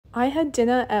I had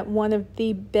dinner at one of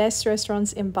the best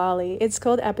restaurants in Bali. It's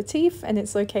called Aperitif and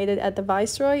it's located at the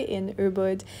Viceroy in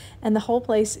Ubud. And the whole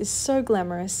place is so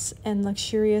glamorous and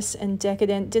luxurious and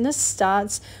decadent. Dinner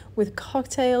starts with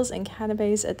cocktails and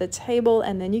canapes at the table,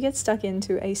 and then you get stuck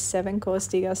into a 7 course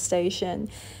degustation.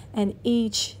 And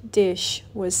each dish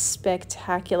was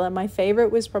spectacular. My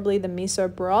favorite was probably the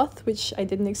miso broth, which I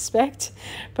didn't expect,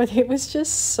 but it was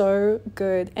just so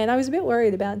good. And I was a bit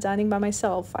worried about dining by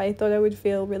myself. I thought I would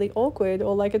feel really awkward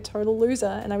or like a total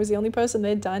loser, and I was the only person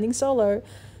there dining solo.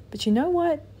 But you know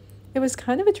what? It was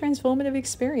kind of a transformative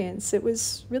experience. It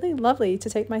was really lovely to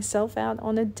take myself out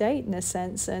on a date in a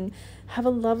sense and have a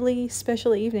lovely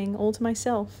special evening all to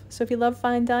myself. So if you love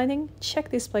fine dining, check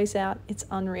this place out. It's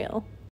unreal.